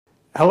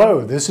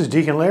Hello, this is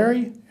Deacon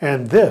Larry,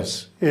 and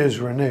this is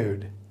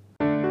Renewed.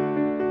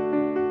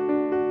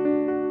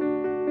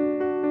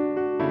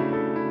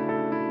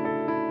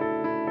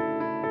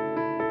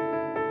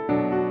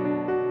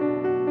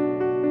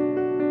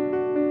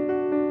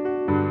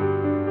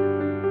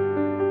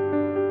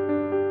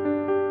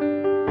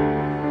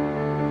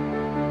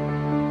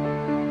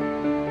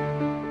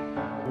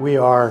 We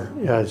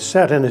are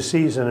set in a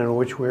season in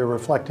which we're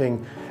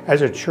reflecting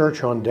as a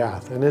church on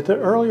death. And at the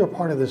earlier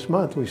part of this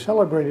month, we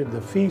celebrated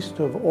the Feast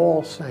of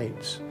All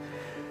Saints.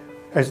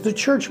 As the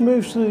church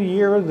moves through the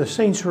year, the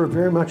saints are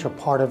very much a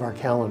part of our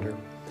calendar.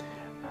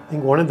 I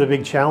think one of the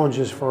big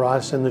challenges for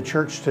us in the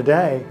church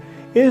today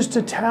is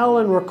to tell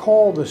and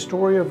recall the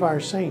story of our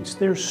saints.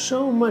 There's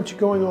so much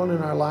going on in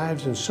our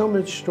lives and so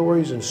much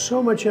stories and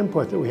so much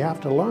input that we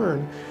have to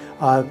learn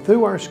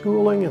through our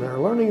schooling and our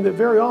learning that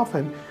very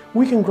often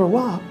we can grow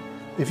up.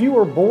 If you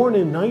were born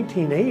in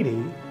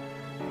 1980,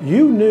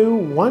 you knew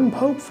one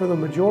pope for the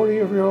majority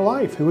of your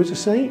life who is a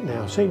saint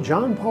now, St.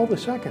 John Paul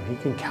II. He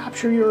can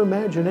capture your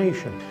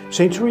imagination.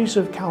 St. Teresa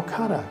of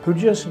Calcutta, who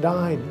just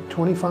died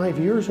 25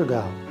 years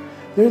ago.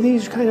 They're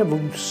these kind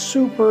of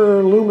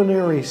super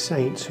luminary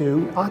saints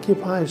who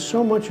occupy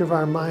so much of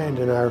our mind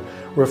and our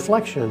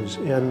reflections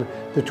in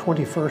the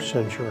 21st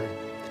century.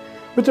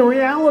 But the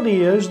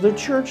reality is the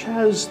church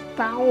has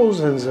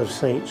thousands of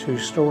saints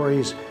whose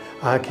stories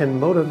can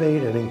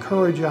motivate and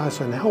encourage us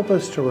and help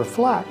us to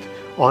reflect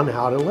on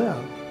how to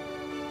live.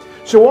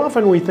 So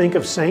often we think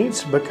of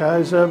saints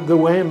because of the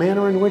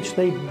manner in which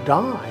they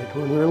died.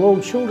 When we were little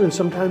children,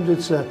 sometimes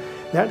it's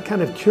that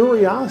kind of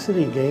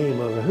curiosity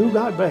game of who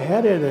got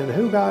beheaded and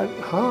who got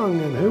hung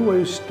and who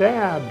was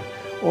stabbed,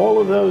 all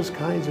of those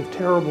kinds of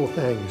terrible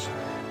things.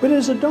 But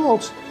as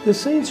adults, the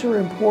saints are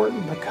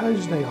important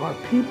because they are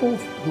people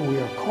who we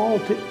are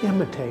called to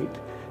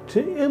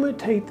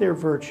imitate their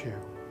virtue.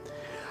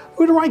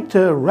 I would like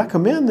to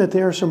recommend that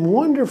there are some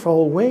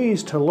wonderful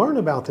ways to learn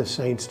about the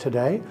saints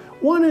today.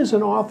 One is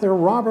an author,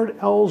 Robert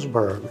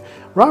Ellsberg.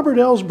 Robert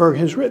Ellsberg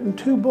has written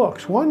two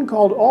books, one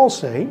called All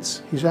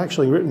Saints. He's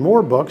actually written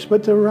more books,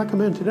 but to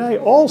recommend today,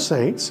 All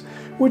Saints,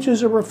 which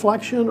is a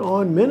reflection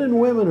on men and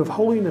women of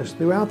holiness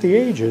throughout the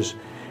ages.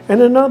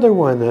 And another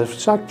one, the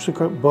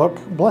subsequent book,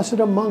 Blessed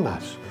Among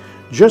Us,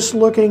 just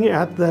looking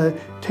at the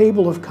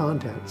table of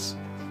contents.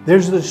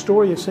 There's the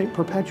story of St.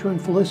 Perpetua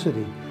and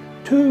Felicity,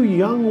 two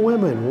young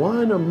women,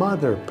 one a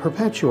mother,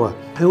 Perpetua,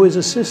 who is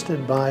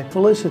assisted by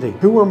Felicity,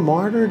 who were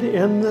martyred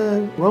in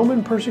the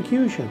Roman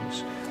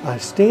persecutions,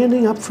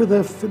 standing up for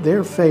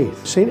their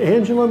faith. St.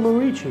 Angela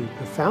Merici,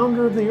 the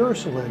founder of the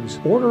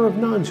Ursulines, order of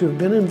nuns who have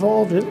been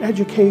involved in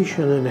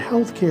education and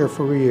healthcare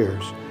for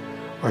years,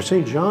 or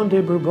St. John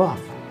de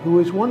Brebeuf, who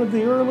was one of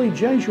the early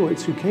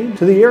Jesuits who came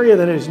to the area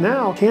that is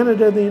now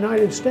Canada and the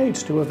United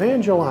States to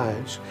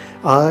evangelize,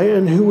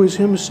 and who was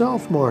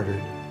himself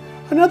martyred.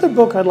 Another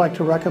book I'd like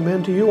to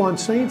recommend to you on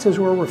saints as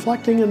we're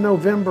reflecting in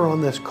November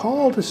on this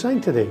call to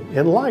sanctity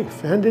in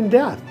life and in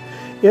death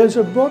is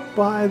a book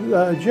by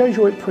the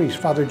Jesuit priest,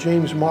 Father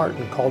James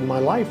Martin, called My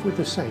Life with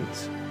the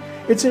Saints.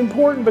 It's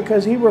important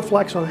because he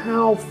reflects on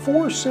how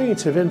four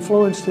saints have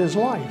influenced his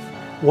life.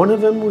 One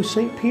of them was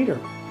St. Peter,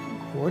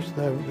 of course,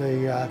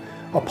 the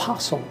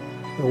apostle,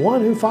 the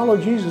one who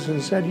followed Jesus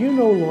and said, "You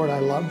know, Lord, I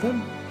love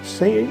them."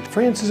 St.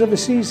 Francis of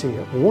Assisi,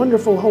 a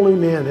wonderful holy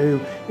man who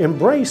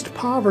embraced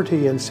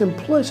poverty and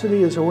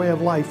simplicity as a way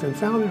of life and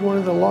founded one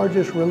of the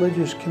largest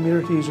religious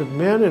communities of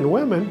men and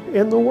women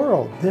in the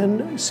world.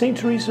 Then St.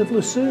 Teresa of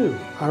Lisieux,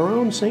 our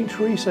own St.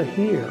 Teresa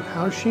here,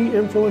 how she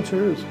influenced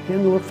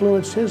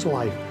his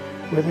life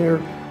with her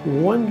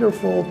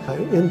wonderful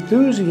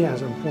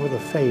enthusiasm for the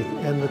faith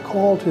and the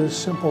call to a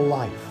simple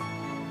life.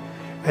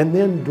 And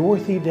then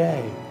Dorothy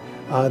Day,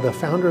 the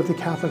founder of the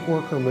Catholic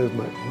Worker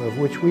Movement, of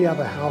which we have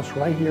a house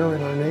right here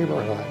in our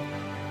neighborhood.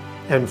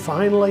 And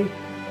finally,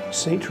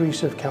 St.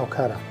 Teresa of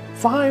Calcutta.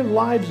 5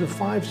 lives of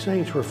 5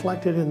 saints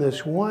reflected in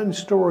this one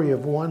story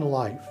of one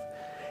life.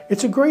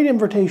 It's a great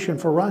invitation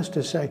for us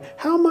to say,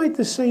 how might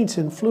the saints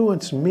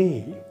influence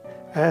me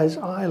as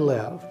I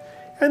live?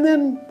 And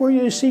then where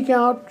you seek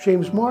out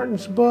James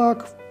Martin's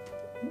book,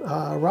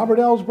 Robert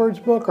Ellsberg's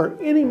book, or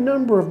any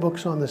number of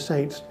books on the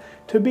saints,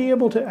 to be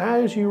able to,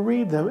 as you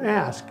read them,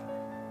 ask,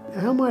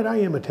 how might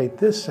I imitate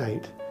this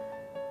saint?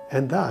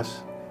 And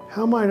thus,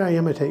 how might I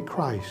imitate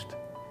Christ?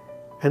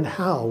 And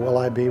how will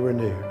I be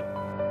renewed?